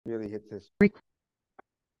really hit this.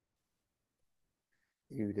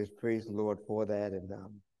 You just praise the Lord for that, and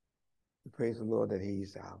praise the Lord that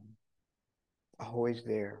He's always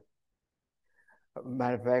there.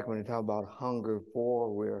 Matter of fact, when you talk about hunger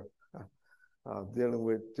for, we're dealing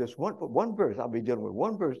with just one verse. I'll be dealing with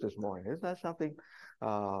one verse this morning. Isn't that something?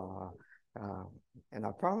 Uh, and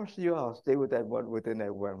I promise you, I'll stay with that one within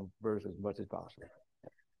that one verse as much as possible.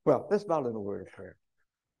 Well, let's bow in a word of prayer.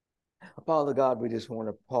 Father God, we just want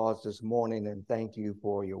to pause this morning and thank you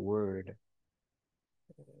for your word.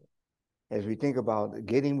 As we think about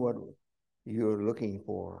getting what you're looking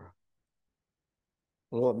for,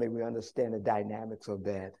 Lord, may we understand the dynamics of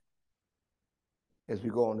that as we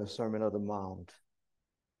go on the Sermon on the Mount.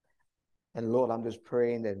 And Lord, I'm just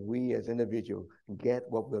praying that we as individuals get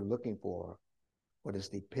what we're looking for, but it's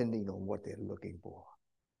depending on what they're looking for.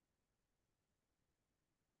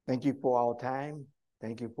 Thank you for our time.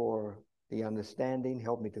 Thank you for the understanding.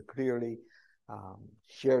 Help me to clearly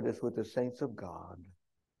share this with the saints of God.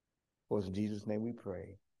 For in Jesus' name we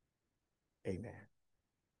pray. Amen.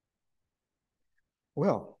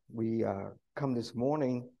 Well, we come this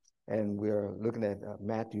morning and we're looking at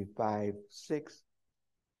Matthew 5:6.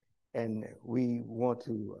 And we want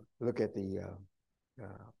to look at the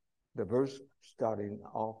verse starting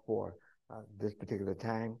off for this particular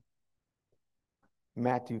time.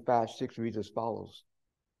 Matthew 5:6 reads as follows.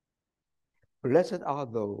 Blessed are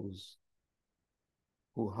those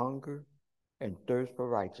who hunger and thirst for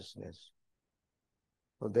righteousness,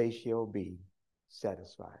 for they shall be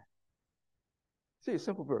satisfied. See, a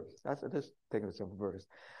simple verse. That's just taking a simple verse.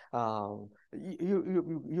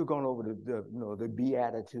 You're going over the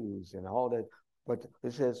Beatitudes and all that, but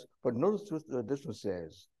it says, but notice what this one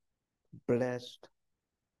says, blessed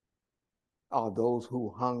are those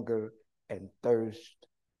who hunger and thirst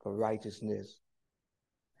for righteousness,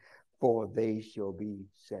 for they shall be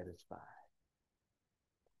satisfied.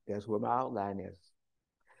 That's what my outline is.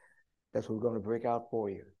 That's what we're going to break out for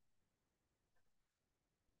you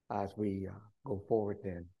as we go forward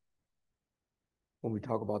then. When we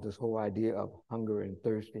talk about this whole idea of hunger and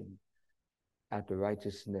thirsting after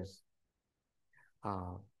righteousness,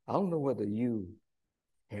 I don't know whether you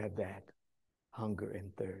have that hunger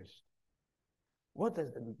and thirst. What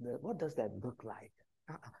does that look like?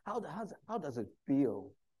 How does it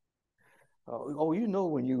feel? You know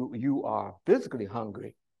when you are physically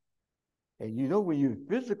hungry, and you know when you're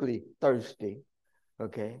physically thirsty,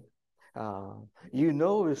 okay? You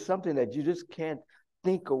know it's something that you just can't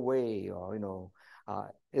think away, or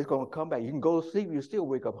it's going to come back. You can go to sleep, you still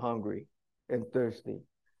wake up hungry and thirsty.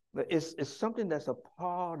 But it's something that's a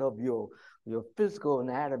part of your physical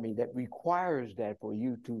anatomy that requires that for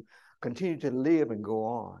you to continue to live and go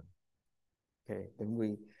on. Okay, then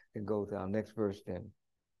we can go to our next verse then.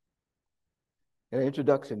 An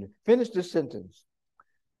introduction. Finish this sentence.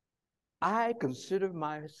 I consider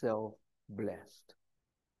myself blessed.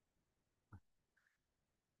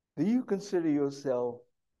 Do you consider yourself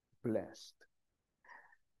blessed?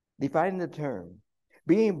 Defining the term.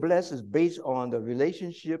 Being blessed is based on the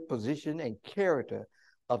relationship, position, and character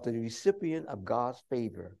of the recipient of God's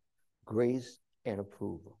favor, grace, and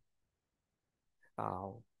approval.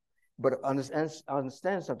 But understand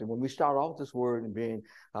something. When we start off this word and being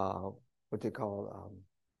what they call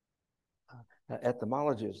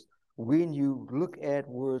etymologists, when you look at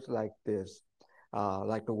words like this,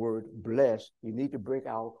 like the word blessed, you need to break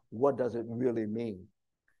out what does it really mean.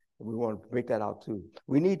 We want to break that out too.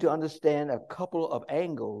 We need to understand a couple of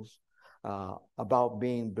angles about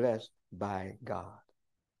being blessed by God.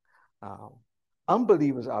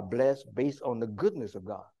 Unbelievers are blessed based on the goodness of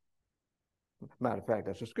God. Matter of fact,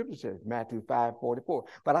 that's what Scripture says, Matthew 5:44.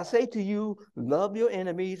 But I say to you, love your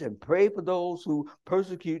enemies and pray for those who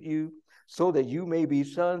persecute you, so that you may be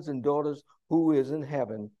sons and daughters who is in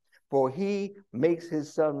heaven. For he makes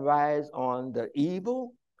his sun rise on the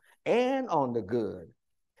evil and on the good,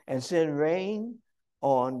 and send rain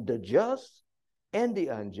on the just and the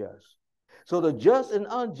unjust. So the just and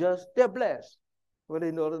unjust, they're blessed, whether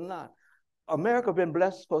they know it or not. America been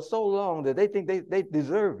blessed for so long that they think they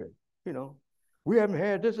deserve it. We haven't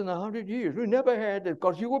had this in 100 years. We never had it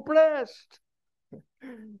because you were blessed.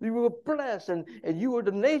 You were blessed, and you were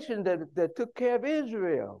the nation that took care of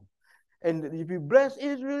Israel. And if you bless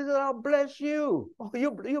Israel, then I'll bless you. Oh,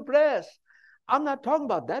 you're blessed. I'm not talking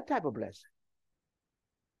about that type of blessing.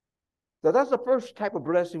 So that's the first type of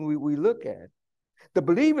blessing we look at. The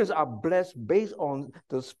believers are blessed based on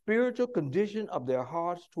the spiritual condition of their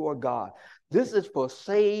hearts toward God. This is for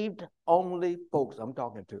saved only folks I'm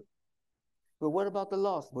talking to. But what about the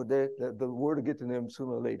lost? Well, the word will get to them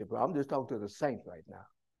sooner or later. But I'm just talking to the saints right now.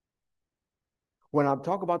 When I'm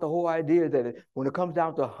talking about the whole idea that when it comes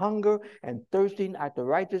down to hunger and thirsting after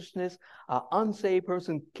righteousness, an unsaved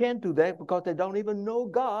person can't do that because they don't even know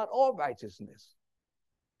God or righteousness.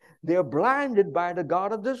 They're blinded by the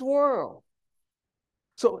God of this world.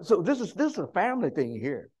 So this is a family thing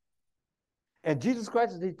here. And Jesus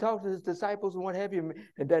Christ, as he talked to his disciples and what have you,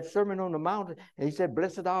 in that Sermon on the Mount, and he said,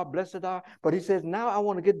 blessed are, blessed are. But he says, now I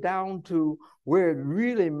want to get down to where it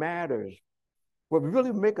really matters, where it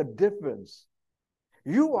really make a difference.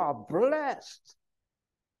 You are blessed.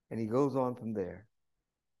 And he goes on from there,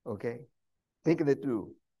 okay? Thinking it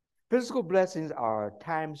through. Physical blessings are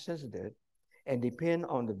time sensitive and depend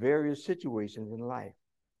on the various situations in life.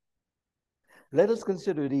 Let us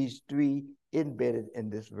consider these three embedded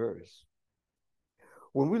in this verse.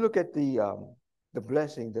 When we look at the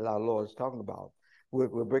blessing that our Lord is talking about,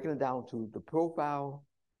 we're breaking it down to the profile,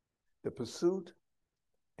 the pursuit,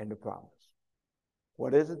 and the promise.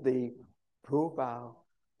 What is it? The profile,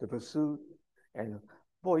 the pursuit, and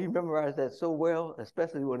boy, you memorize that so well,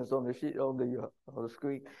 especially when it's on the sheet on the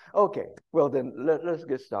screen. Okay, well then let's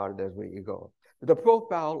get started as we go. The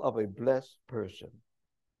profile of a blessed person.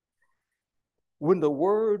 When the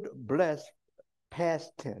word blessed,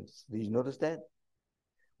 past tense, did you notice that?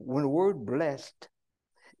 When the word blessed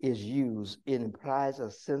is used, it implies a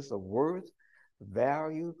sense of worth,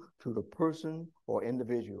 value to the person or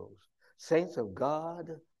individuals. Saints of God,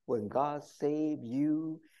 when God saved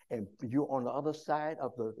you and you're on the other side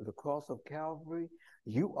of the cross of Calvary,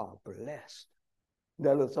 you are blessed.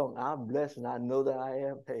 That little song, I'm blessed and I know that I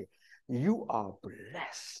am. Hey, you are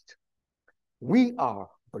blessed. We are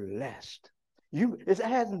blessed. It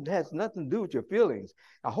has nothing to do with your feelings.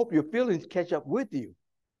 I hope your feelings catch up with you.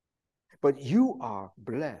 But you are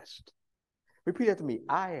blessed. Repeat after me.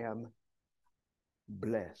 I am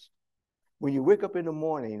blessed. When you wake up in the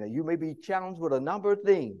morning, you may be challenged with a number of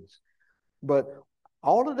things, but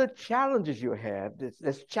all of the challenges you have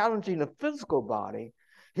that's challenging the physical body,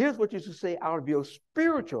 here's what you should say out of your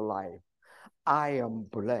spiritual life. I am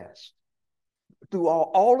blessed. Through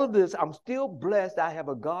all of this, I'm still blessed. I have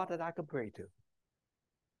a God that I can pray to.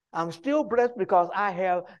 I'm still blessed because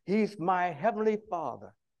He's my Heavenly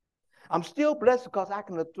Father. I'm still blessed because I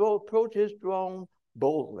can approach his throne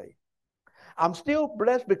boldly. I'm still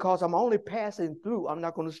blessed because I'm only passing through. I'm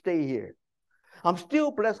not going to stay here. I'm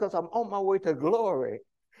still blessed because I'm on my way to glory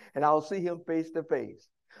and I'll see him face to face.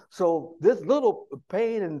 So this little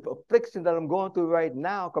pain and affliction that I'm going through right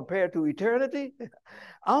now compared to eternity,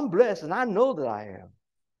 I'm blessed and I know that I am.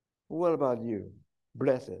 What about you?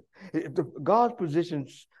 Blessed. God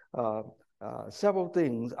positions several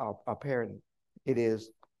things are apparent. It is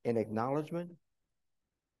an acknowledgement,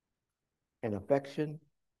 an affection,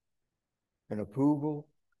 an approval,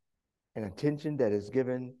 an attention that is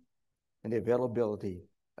given, and the availability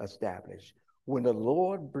established. When the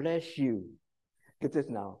Lord bless you, get this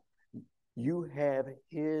now, you have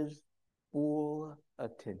his full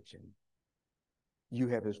attention. You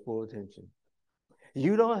have his full attention.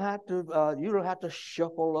 You don't have to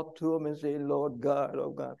shuffle up to him and say, Lord God, oh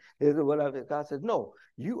God, this is whatever. God says, no,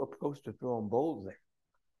 you approach the throne boldly.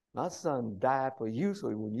 My son died for you, so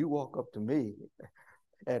when you walk up to me,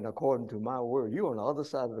 and according to my word, you're on the other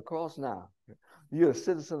side of the cross now. You're a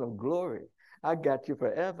citizen of glory. I got you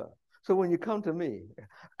forever. So when you come to me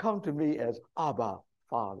as Abba,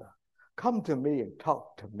 Father. Come to me and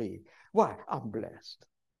talk to me. Why? I'm blessed.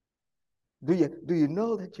 Do you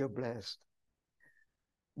know that you're blessed?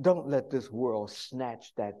 Don't let this world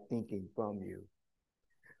snatch that thinking from you.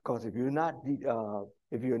 Because if you're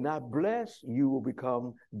not blessed, you will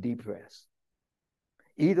become depressed.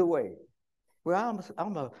 Either way, well,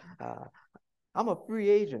 I'm a free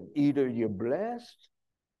agent. Either you're blessed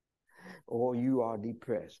or you are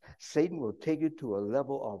depressed. Satan will take you to a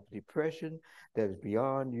level of depression that is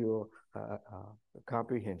beyond your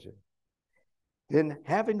comprehension. Then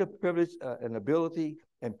having the privilege and ability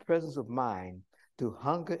and presence of mind to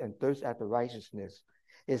hunger and thirst after righteousness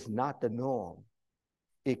is not the norm.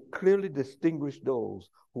 It clearly distinguishes those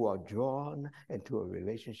who are drawn into a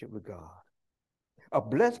relationship with God. A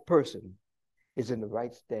blessed person is in the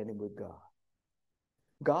right standing with God.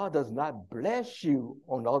 God does not bless you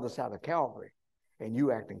on the other side of Calvary and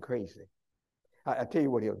you acting crazy. I tell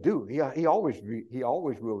you what he'll do. He always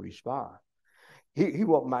will respond. He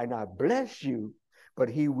might not bless you, but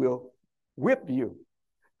he will whip you.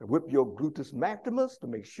 Whip your gluteus maximus to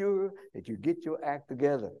make sure that you get your act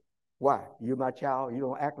together. Why? You're my child. You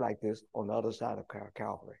don't act like this on the other side of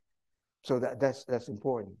Calvary. So that's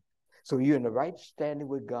important. So you're in the right standing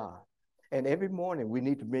with God. And every morning we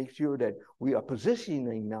need to make sure that we are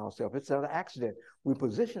positioning ourselves. It's not an accident. We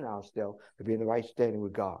position ourselves to be in the right standing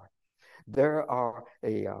with God. There are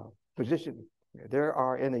a position, there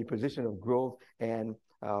are in a position of growth and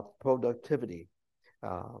productivity.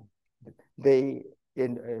 Uh, they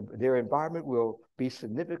in their environment will be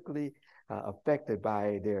significantly affected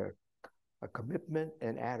by their commitment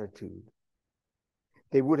and attitude.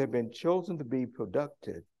 They would have been chosen to be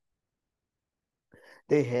productive.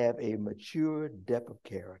 They have a mature depth of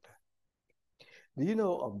character. Do you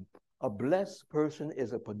know a blessed person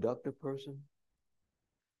is a productive person?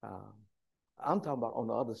 Uh, I'm talking about on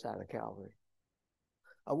the other side of Calvary.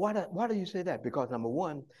 Why do you say that? Because number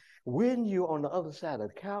one, when you're on the other side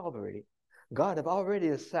of Calvary, God have already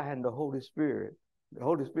assigned the Holy Spirit. The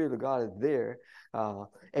Holy Spirit of God is there.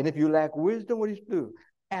 And if you lack wisdom, what do you do?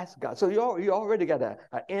 Ask God. So you already got an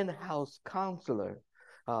in-house counselor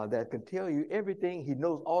that can tell you everything. He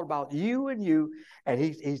knows all about you, and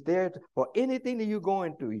he's there for anything that you're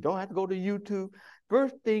going through. You don't have to go to YouTube.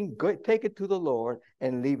 First thing, take it to the Lord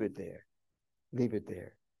and leave it there. Leave it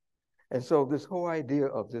there. And so this whole idea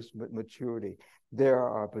of this maturity, there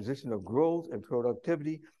are a position of growth and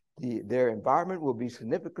productivity. Their environment will be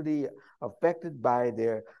significantly affected by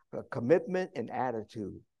their commitment and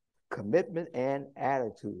attitude. Commitment and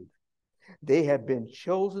attitude. They have been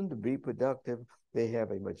chosen to be productive. They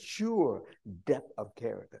have a mature depth of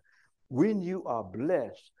character. When you are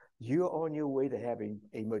blessed, you're on your way to having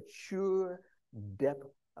a mature depth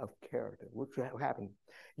of character. What will happen?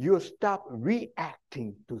 You'll stop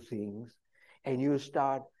reacting to things and you'll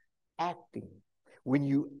start acting. When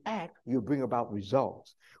you act, you bring about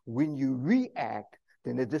results. When you react,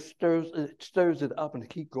 then it just stirs it up and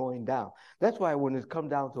keep going down. That's why when it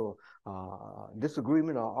comes down to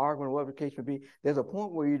disagreement or argument, whatever the case may be, there's a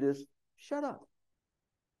point where you just shut up.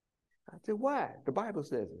 I said, why? The Bible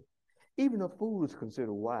says it. Even a fool is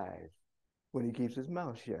considered wise when he keeps his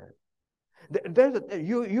mouth shut.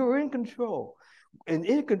 You're in control. And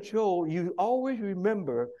in control, you always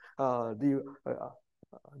remember the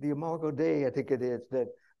immortal day, I think it is, that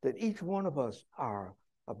each one of us are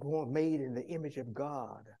born, made in the image of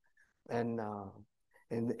God and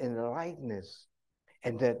in the likeness,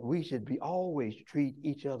 and that we should be always treat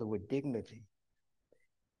each other with dignity.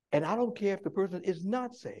 And I don't care if the person is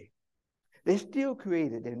not saved. They're still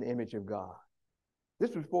created in the image of God. This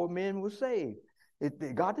was before men were saved.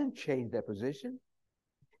 God didn't change their position.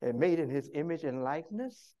 And made in his image and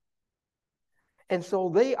likeness. And so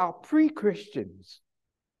they are pre-Christians.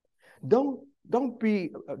 Don't be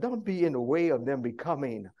in the way of them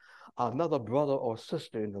becoming another brother or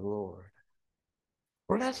sister in the Lord.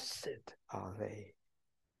 Blessed are they.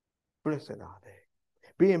 Blessed are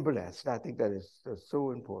they. Being blessed, I think that is so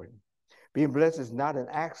important. Being blessed is not an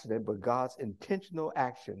accident, but God's intentional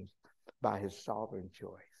actions by his sovereign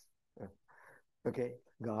choice. Okay?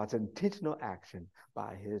 God's intentional action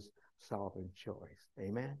by his sovereign choice.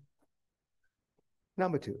 Amen?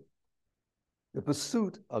 Number two, the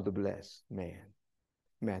pursuit of the blessed man.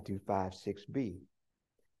 Matthew 5:6b.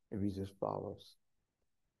 It reads as follows.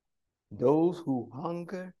 Those who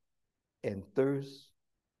hunger and thirst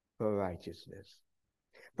for righteousness.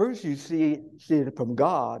 First, you see it from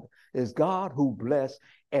God. Is God who blessed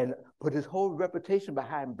and put his whole reputation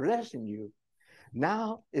behind blessing you.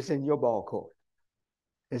 Now it's in your ball court.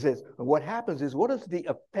 It says, what happens is, what is the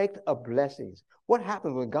effect of blessings? What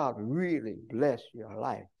happens when God really bless your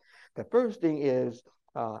life? The first thing is,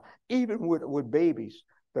 even with babies,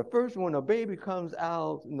 the first when a baby comes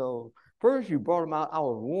out, first you brought him out, I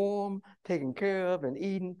was warm, taken care of and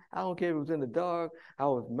eating. I don't care if it was in the dark. I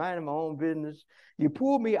was minding my own business. You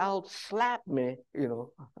pulled me out, slapped me,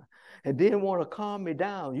 and didn't want to calm me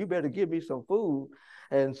down. You better give me some food.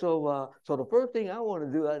 And so the first thing I want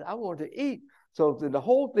to do, I want to eat. So the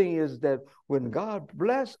whole thing is that when God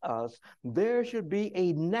bless us, there should be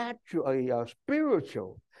a natural, a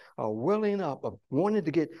spiritual welling up of wanting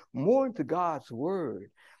to get more into God's word,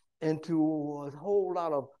 into a whole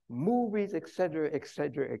lot of movies, etc.,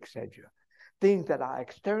 etc., etc. Things that are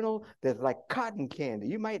external, that's like cotton candy.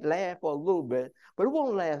 You might laugh for a little bit, but it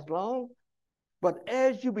won't last long. But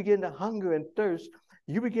as you begin to hunger and thirst,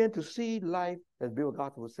 you begin to see life, as Bill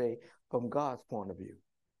Gotham would say, from God's point of view.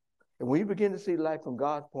 And when you begin to see life from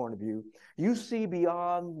God's point of view, you see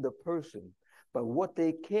beyond the person, but what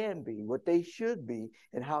they can be, what they should be,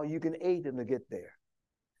 and how you can aid them to get there.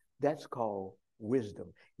 That's called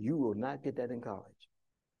wisdom. You will not get that in college.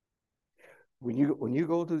 When you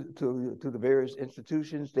go to the various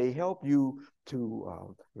institutions, they help you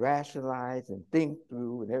to rationalize and think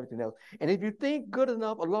through and everything else. And if you think good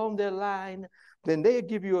enough along their line, then they'll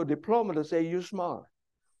give you a diploma to say you're smart.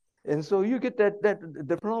 And so you get that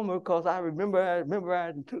diploma because I remember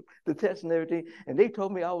I took the test and everything, and they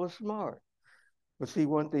told me I was smart. But see,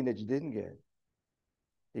 one thing that you didn't get,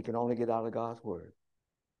 you can only get out of God's word: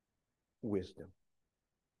 wisdom.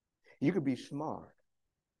 You could be smart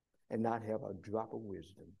and not have a drop of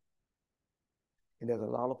wisdom. And there's a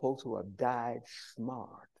lot of folks who have died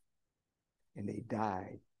smart, and they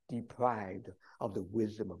died deprived of the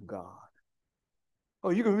wisdom of God.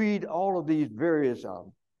 Oh, you can read all of these various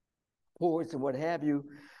poets and what have you,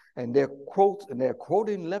 and they're quotes, and they're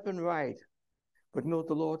quoting left and right. But you know what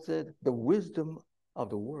the Lord said? The wisdom of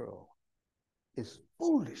the world is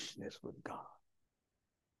foolishness with God.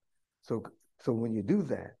 So when you do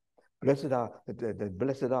that, blessed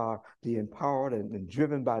are the empowered and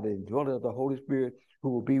driven by the indwelling of the Holy Spirit, who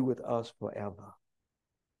will be with us forever.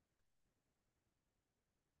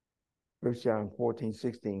 1 John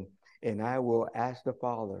 14:16, and I will ask the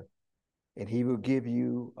Father, and he will give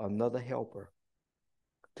you another helper.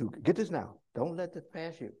 To get this now, don't let this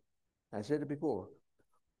pass you. I said it before.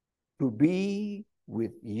 To be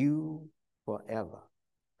with you forever.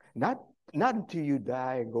 Not until you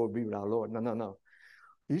die and go be with our Lord. No.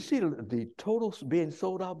 You see the total being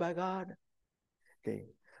sold out by God? Okay.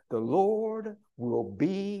 The Lord will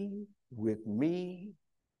be with me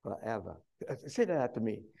forever. Say that after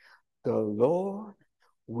me. The Lord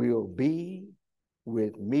will be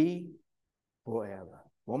with me forever.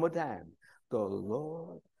 One more time. The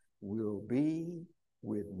Lord will be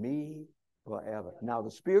with me forever. Now the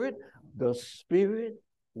Spirit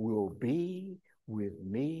will be with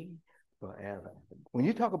me forever. When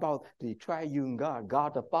you talk about the triune God,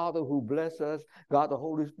 God the Father who bless us, God the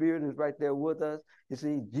Holy Spirit is right there with us. You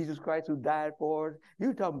see, Jesus Christ who died for us.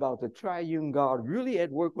 You're talking about the triune God really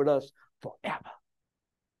at work with us forever.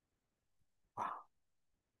 Wow.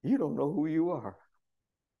 You don't know who you are.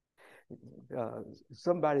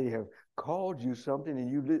 Somebody have called you something, and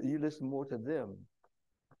you listen more to them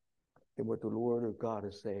than what the Word of God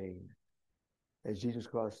is saying. As Jesus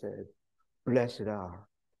Christ said, blessed are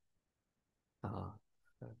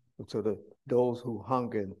those who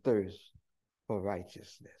hunger and thirst for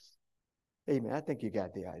righteousness. Amen. I think you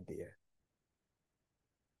got the idea.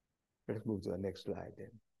 Let's move to the next slide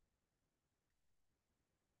then.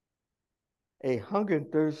 A hunger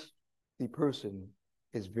and thirsty person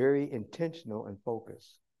is very intentional and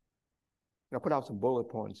focused. I'll put out some bullet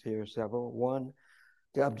points here, several. One,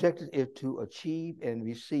 the objective is to achieve and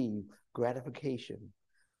receive gratification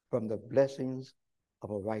from the blessings of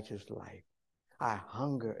a righteous life. I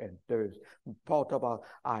hunger and thirst. Paul talked about,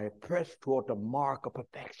 I press toward the mark of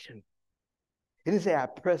perfection. He didn't say I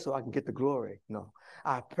press so I can get the glory. No,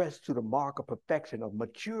 I press to the mark of perfection, of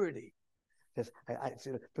maturity.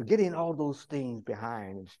 Forgetting all those things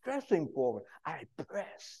behind and stressing forward, I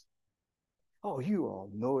press. Oh, you all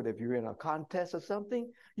know it. If you're in a contest or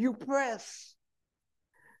something, you press.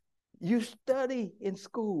 You study in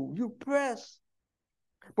school, you press.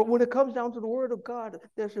 But when it comes down to the Word of God,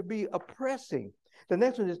 there should be a pressing. The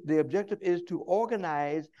next one is the objective is to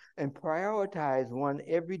organize and prioritize one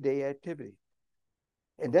everyday activity.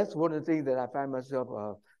 And that's one of the things that I find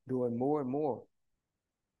myself doing more and more.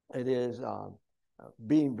 It is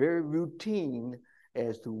being very routine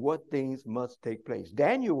as to what things must take place.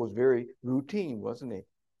 Daniel was very routine, wasn't he?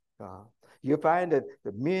 You find that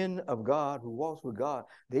the men of God who walks with God,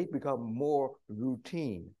 they become more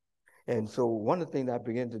routine. And so one of the things I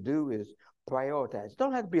begin to do is prioritize. It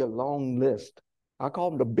don't have to be a long list. I call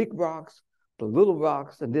them the big rocks, the little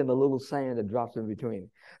rocks, and then the little sand that drops in between.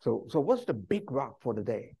 So what's the big rock for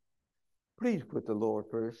today? Please put the Lord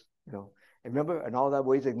first, And remember, in all that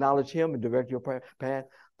ways, acknowledge him and direct your path.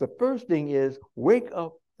 The first thing is wake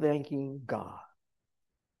up thanking God.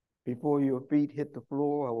 Before your feet hit the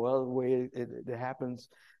floor or whatever way it happens,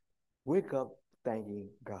 wake up thanking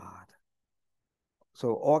God.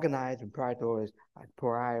 So organize and prioritize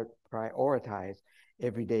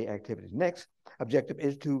everyday activities. Next objective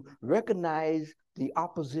is to recognize the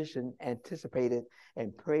opposition anticipated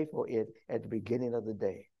and pray for it at the beginning of the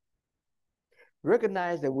day.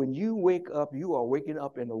 Recognize that when you wake up, you are waking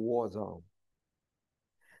up in a war zone.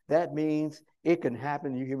 That means it can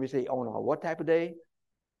happen. You hear me say, on what type of day?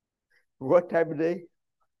 What type of day?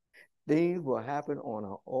 Things will happen on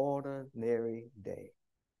an ordinary day.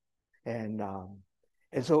 And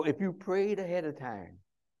so if you prayed ahead of time,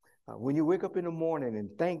 when you wake up in the morning and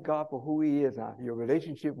thank God for who he is, your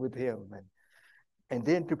relationship with him, and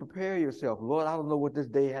then to prepare yourself, Lord, I don't know what this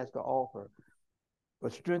day has to offer,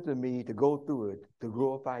 but strengthen me to go through it, to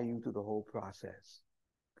glorify you through the whole process.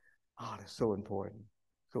 That's so important,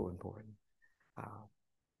 so important.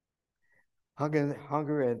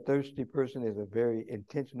 Hunger and thirsty person is a very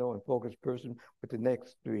intentional and focused person with the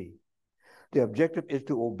next three. The objective is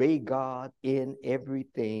to obey God in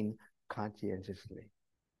everything conscientiously.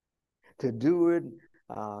 To do it,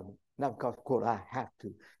 not because, quote, I have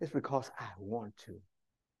to. It's because I want to.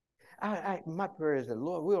 My prayer is that,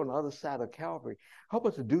 Lord, we're on the other side of Calvary. Help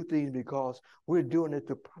us to do things because we're doing it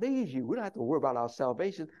to please you. We don't have to worry about our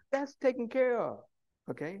salvation. That's taken care of,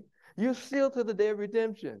 okay? You're sealed to the day of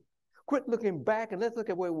redemption. Quit looking back and let's look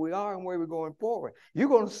at where we are and where we're going forward. You're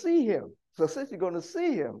going to see him. So since you're going to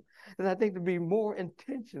see him, then I think to be more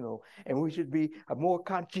intentional and we should be more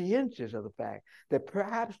conscientious of the fact that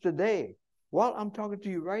perhaps today, while I'm talking to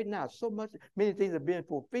you right now, many things are being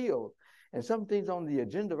fulfilled. And some things on the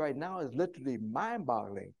agenda right now is literally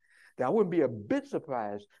mind-boggling. That I wouldn't be a bit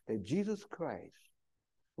surprised that Jesus Christ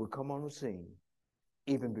will come on the scene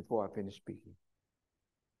even before I finish speaking.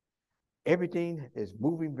 Everything is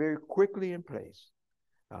moving very quickly in place.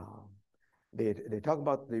 They talk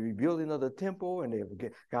about the rebuilding of the temple, and they've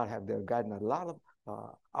gotten a lot of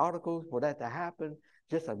articles for that to happen.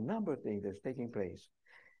 Just a number of things that's taking place.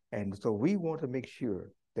 And so we want to make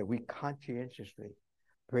sure that we conscientiously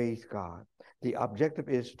praise God. The objective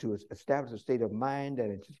is to establish a state of mind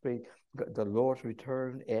that anticipates the Lord's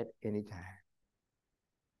return at any time.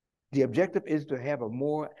 The objective is to have a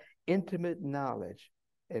more intimate knowledge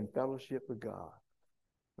and fellowship with God.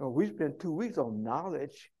 We spent 2 weeks on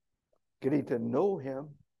knowledge, getting to know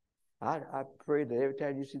him. I pray that every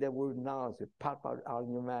time you see that word knowledge, it pops out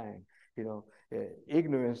in your mind.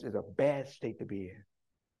 Ignorance is a bad state to be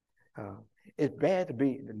in. It's bad to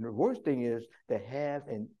be, the worst thing is to have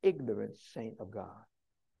an ignorant saint of God.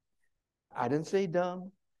 I didn't say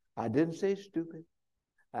dumb. I didn't say stupid.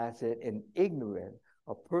 I said an ignorant,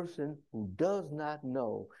 a person who does not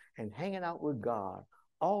know and hanging out with God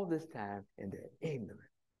all this time and they're ignorant.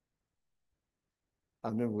 I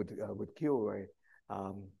remember with Kilroy,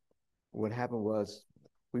 what happened was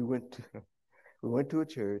we went to a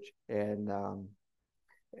church and I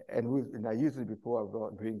usually before I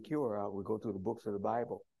bring Kilroy out, we go through the books of the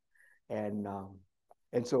Bible, and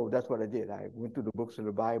so that's what I did. I went through the books of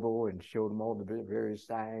the Bible and showed them all the various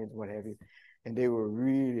signs, what have you, and they were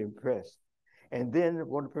really impressed. And then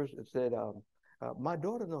one person said, "My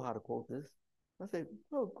daughter knows how to quote this." I said,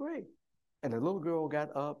 "Oh, great." And the little girl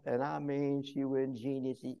got up, and I mean, she went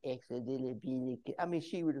Genesis, Exodus, I mean,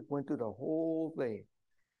 she went through the whole thing.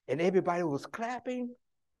 And everybody was clapping.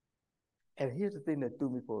 And here's the thing that threw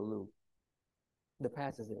me for a loop. The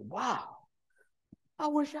pastor said, "Wow, I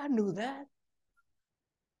wish I knew that."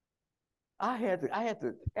 I had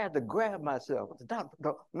to grab myself.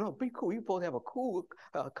 No, be cool. You're supposed to have a cool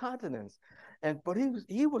countenance. But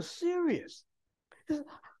he was serious. He said,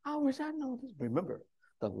 "I wish I knew this." Remember,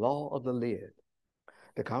 the law of the lid.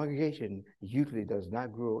 The congregation usually does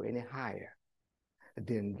not grow any higher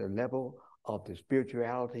than the level of the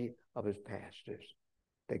spirituality of its pastors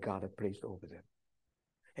that God has placed over them.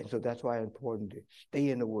 And so that's why it's important to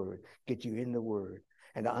stay in the Word, get you in the Word,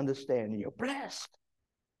 and to understand you're blessed.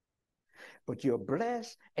 But you're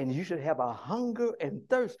blessed, and you should have a hunger and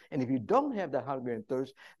thirst. And if you don't have that hunger and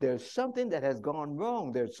thirst, there's something that has gone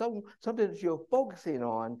wrong. There's something that you're focusing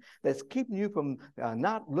on that's keeping you from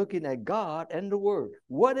not looking at God and the Word.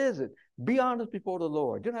 What is it? Be honest before the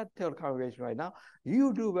Lord. You don't have to tell the congregation right now.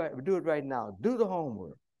 You do it right now. Do the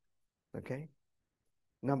homework. Okay?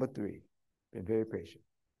 Number 3, be very patient.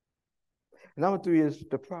 Number 3 is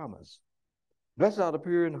the promise. Blessed are the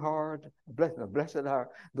pure in heart. Blessed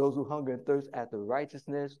are those who hunger and thirst after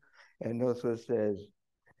righteousness. And also it says,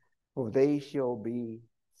 for they shall be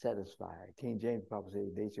satisfied. King James probably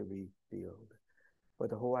says they shall be filled.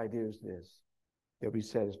 But the whole idea is this: they'll be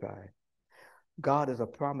satisfied. God is a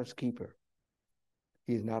promise keeper.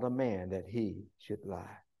 He is not a man that he should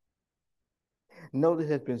lie. Notice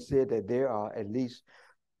it has been said that there are at least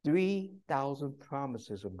 3,000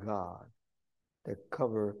 promises of God that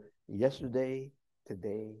cover yesterday,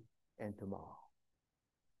 today, and tomorrow.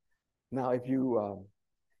 Now, if you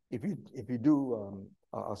do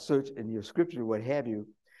a search in your scripture, what have you,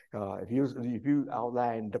 if you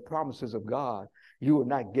outline the promises of God, you will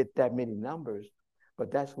not get that many numbers.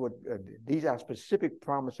 But that's what these are specific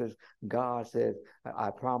promises. God says, "I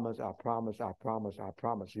promise, I promise, I promise, I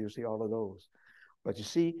promise." You see all of those. But you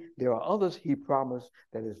see, there are others he promised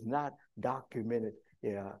that is not documented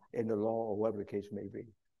in the law or whatever the case may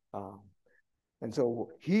be. And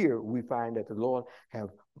so here we find that the Lord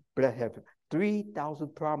have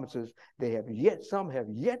 3,000 promises. Some have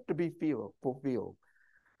yet to be fulfilled.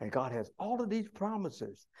 And God has all of these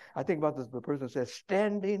promises. I think about this, the person says,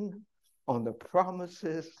 standing on the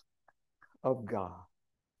promises of God.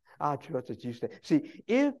 I trust that you stand. See,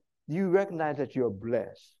 if you recognize that you're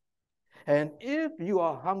blessed, and if you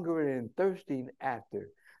are hungering and thirsting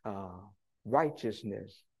after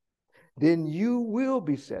righteousness, then you will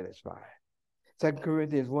be satisfied. 2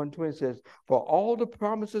 Corinthians 1:20 says, for all the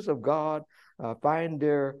promises of God find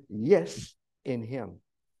their yes in him.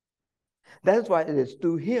 That's why it is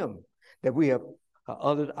through him that we have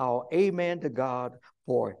uttered our amen to God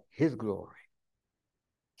for his glory.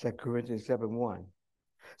 2 Corinthians 7:1.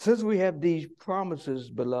 Since we have these promises,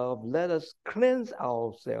 beloved, let us cleanse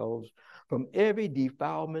ourselves from every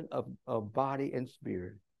defilement of body and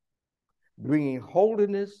spirit, bringing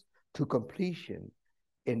holiness to completion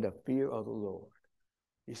in the fear of the Lord.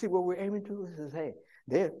 You see what we're aiming to? It says, hey,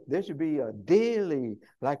 there should be a daily,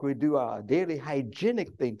 like we do our daily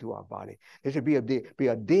hygienic thing to our body. There should be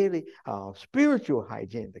a daily spiritual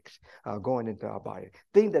hygienics going into our body.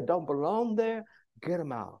 Things that don't belong there, get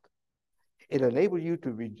them out. It enables you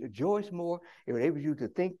to rejoice more. It enables you to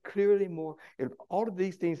think clearly more. All of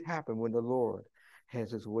these things happen when the Lord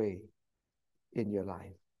has his way in your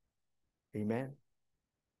life. Amen?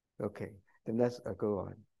 Okay, then let's go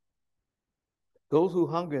on. Those who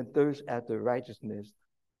hunger and thirst after righteousness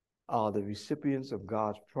are the recipients of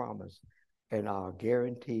God's promise and are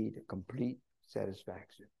guaranteed complete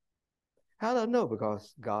satisfaction. How do I know?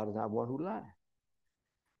 Because God is not one who lies.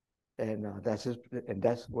 And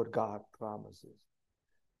that's what God promises.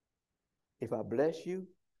 If I bless you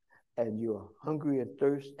and you're hungry and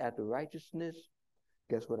thirst after righteousness,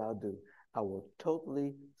 guess what I'll do? I will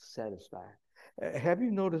totally satisfy. Have you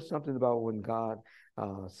noticed something about when God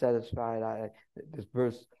satisfied? This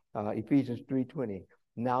verse, Ephesians 3:20.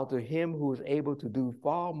 Now to him who is able to do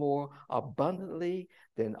far more abundantly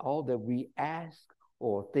than all that we ask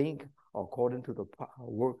or think, according to the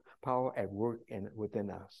power at work within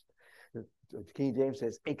us. King James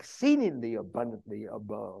says, exceedingly abundantly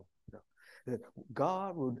above.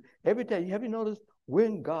 God will, every time, have you noticed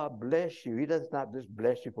when God bless you, he does not just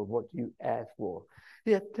bless you for what you ask for.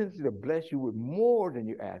 He has a tendency to bless you with more than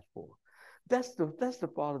you ask for. That's the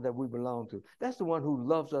Father that we belong to. That's the one who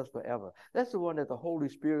loves us forever. That's the one that the Holy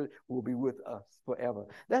Spirit will be with us forever.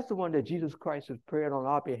 That's the one that Jesus Christ is praying on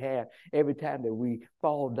our behalf every time that we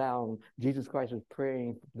fall down. Jesus Christ is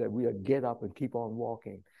praying that we'll get up and keep on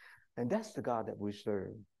walking. And that's the God that we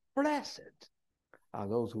serve. Blessed are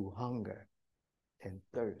those who hunger and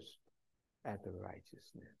thirst after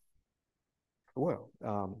righteousness. Well,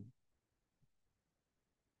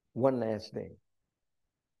 one last thing.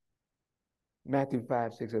 Matthew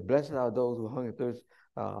 5:6 says, blessed are those who hunger and thirst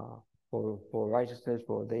for righteousness,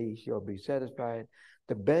 for they shall be satisfied.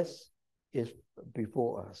 The best is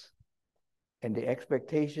before us. And the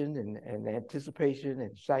expectation and anticipation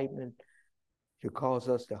and excitement should cause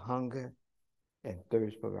us to hunger and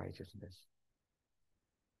thirst for righteousness.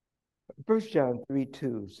 1 John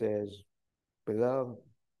 3:2 says, beloved,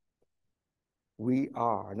 we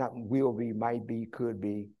are, not will be, might be, could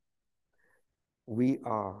be, we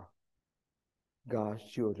are God's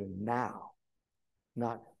children now,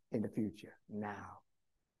 not in the future, now.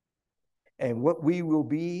 And what we will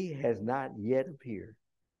be has not yet appeared.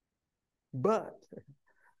 But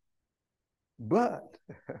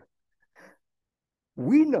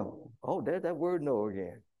we know, oh, there's that word know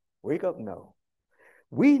again. Wake up, know.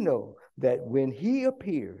 We know that when he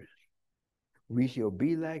appears, we shall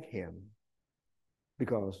be like him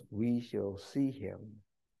because we shall see him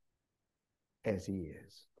as he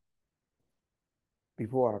is.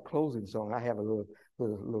 Before our closing song, I have a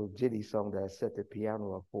little jitty song that I set the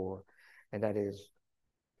piano up for, and that is,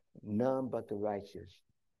 none but the righteous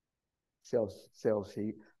shall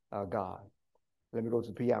see God. Let me go to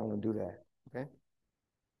the piano and do that, okay?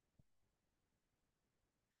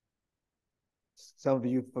 Some of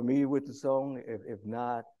you familiar with the song? If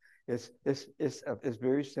not, it's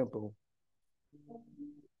very simple.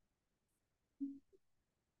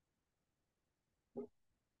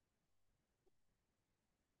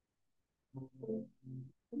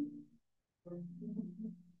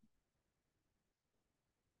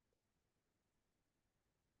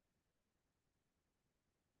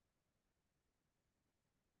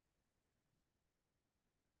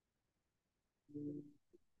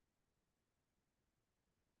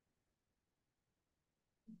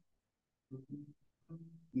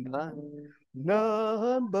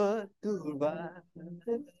 None but the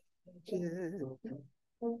righteous.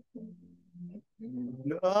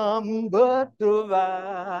 None but the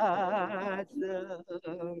righteous.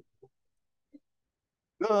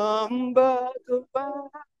 None but the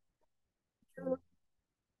righteous.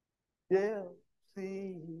 Yeah,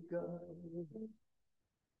 see God.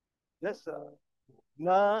 Yes, sir.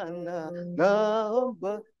 None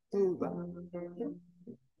but the righteous.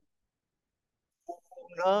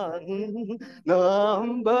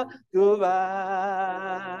 None but the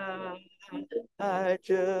righteous.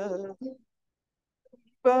 righteous,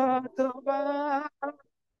 but the righteous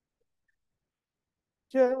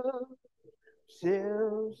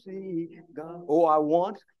shall see God. Oh, I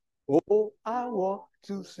want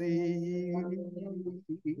to see.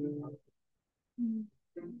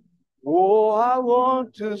 Oh, I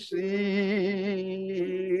want to see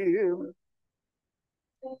him.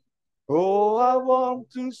 Oh, I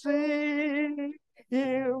want to see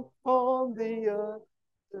him on the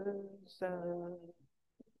other side.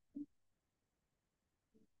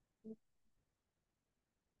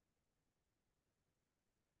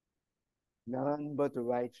 None but the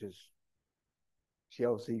righteous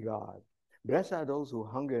shall see God. Blessed are those who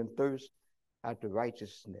hunger and thirst after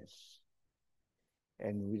righteousness.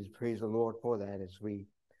 And we just praise the Lord for that as we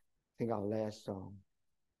sing our last song.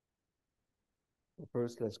 But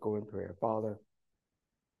first, let's go in prayer. Father,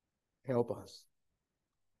 help us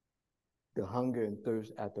to hunger and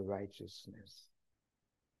thirst after righteousness.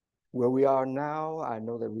 Where we are now, I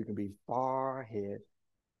know that we can be far ahead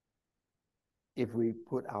if we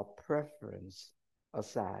put our preference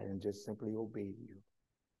aside and just simply obey you.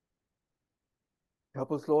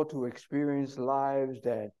 Help us, Lord, to experience lives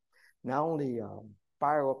that not only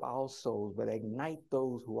fire up our souls, but ignite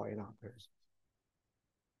those who are in our presence.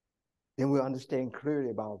 Then we'll understand clearly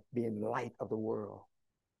about being light of the world,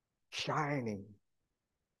 shining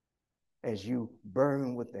as you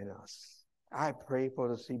burn within us. I pray for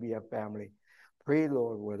the CBF family. Pray,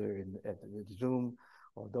 Lord, whether at the Zoom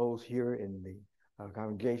or those here in the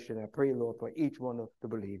congregation, I pray, Lord, for each one of the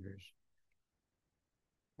believers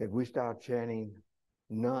that we start chanting,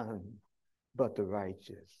 none but the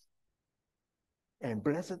righteous. And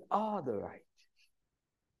blessed are the righteous.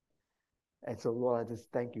 And so, Lord, I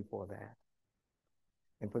just thank you for that.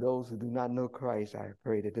 And for those who do not know Christ, I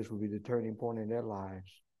pray that this will be the turning point in their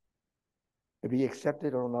lives. To be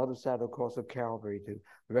accepted on the other side of the cross of Calvary, to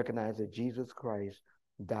recognize that Jesus Christ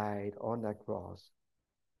died on that cross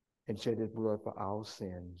and shed his blood for our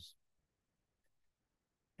sins.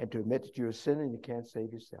 And to admit that you're a sinner and you can't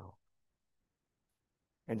save yourself.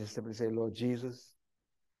 And to simply say, Lord Jesus,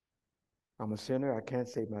 I'm a sinner, I can't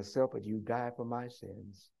save myself, but you died for my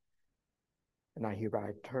sins. And I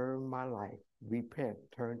hereby turn my life, repent,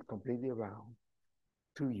 turn completely around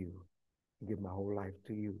to you, and give my whole life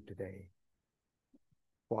to you today.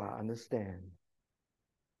 For I understand,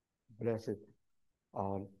 blessed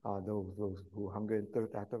are those who hunger and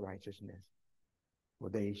thirst after righteousness, for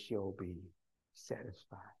they shall be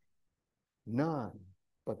satisfied. None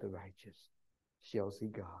but the righteous shall see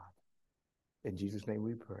God. In Jesus' name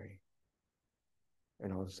we pray.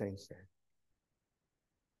 And all the saints said,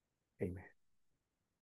 amen.